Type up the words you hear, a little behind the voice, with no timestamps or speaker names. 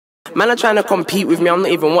Man are trying to compete with me, I'm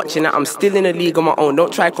not even watching that. I'm still in a league on my own.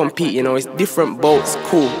 Don't try to compete, you know. It's different boats,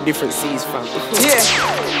 cool, different seas, fam. Yeah.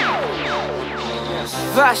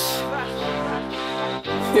 Vash.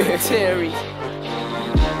 Terry.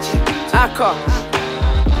 Aka.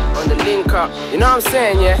 On the link up. You know what I'm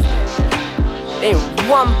saying, yeah? Ain't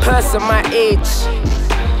one person my age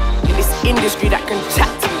in this industry that can chat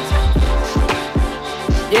to me.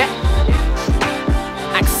 Yeah?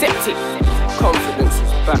 Accept it. Confidence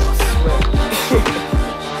is back, I swear.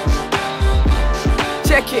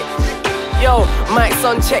 Check it. Yo, mic's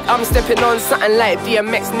on check, I'm stepping on something like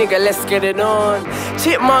DMX, nigga, let's get it on.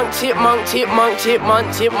 Chipmunk, Chipmunk, Chipmunk, Chipmunk,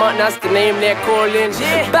 Chipmunk, that's the name they're calling.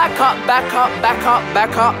 Yeah. Back up, back up, back up,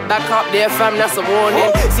 back up, back up there, fam, that's a warning.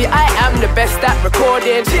 Ooh. See, I am the best at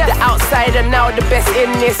recording. Yeah. The outsider, now the best in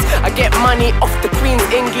this. I get money off the Queen's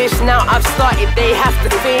English. Now I've started, they have to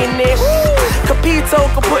finish. Capito,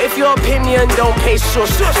 kaput if your opinion, don't pay shush.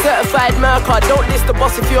 Certified merker, don't list the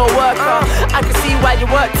boss if you're a worker. I can see why you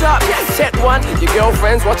worked up. Check 1, your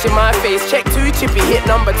girlfriend's watching my face. Check 2, Chippy hit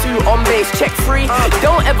number 2 on base. Check 3,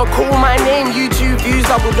 don't ever call my name. YouTube views,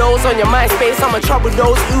 double those on your MySpace. I'ma trouble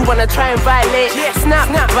those who wanna try and violate. Snap,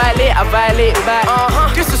 violate, I violate back.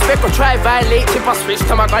 Disrespect or try violate. Chip, I switch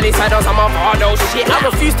to my gully side, I'm a hard shit. I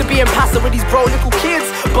refuse to be impassive with these bro little kids,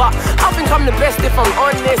 but I think I'm the best if I'm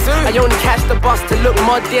honest. I only catch the bus to look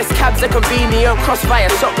modest. Cabs are convenient, crossfire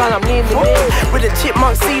shotgun, I'm leaning in with a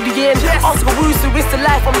Chipmunk CD in. Oscar Woosu, it's the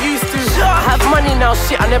life I'm used to. I have money now,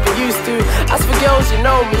 shit I never used to. As for girls, you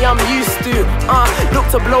know me, I'm used to. Look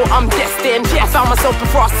to blow, I'm destined. I found myself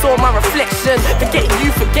before I saw my reflection. Forget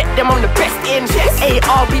you, forget them, I'm the best in.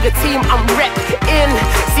 AR be the team, I'm reppin'.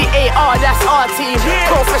 CAR, that's our team.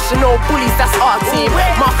 Professional bullies, that's our team.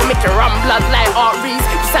 Martha make it run blood like arteries.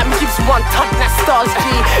 Beside me gives you one ton, that's stars G.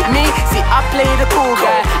 Me, see I play the cool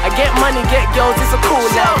guy. I get money, get girls, it's a cool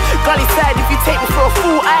life. Gully side, if you take me for a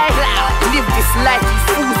fool, I live this life you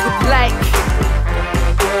fools would like.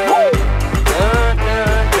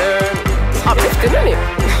 It's uplifting, isn't it?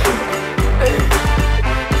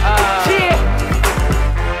 Yeah.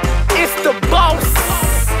 It's the boss.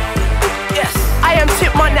 Yes. I am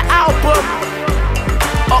Chipmunk, the album.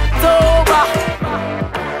 October.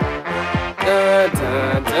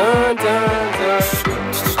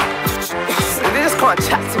 They just can't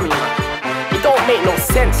chat to me, man. It don't make no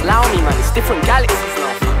sense, allow me, man. It's different galaxies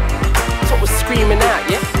now. That's what we're screaming out,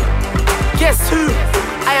 yeah? Guess who?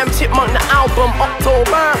 I am Chipmunk, the album,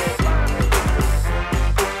 October.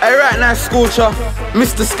 Hey, right now, Scorcher,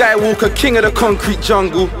 Mr. Skywalker, king of the concrete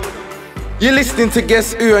jungle. You're listening to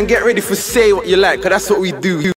Guess Who, and get ready for Say What You Like, cause that's what we do.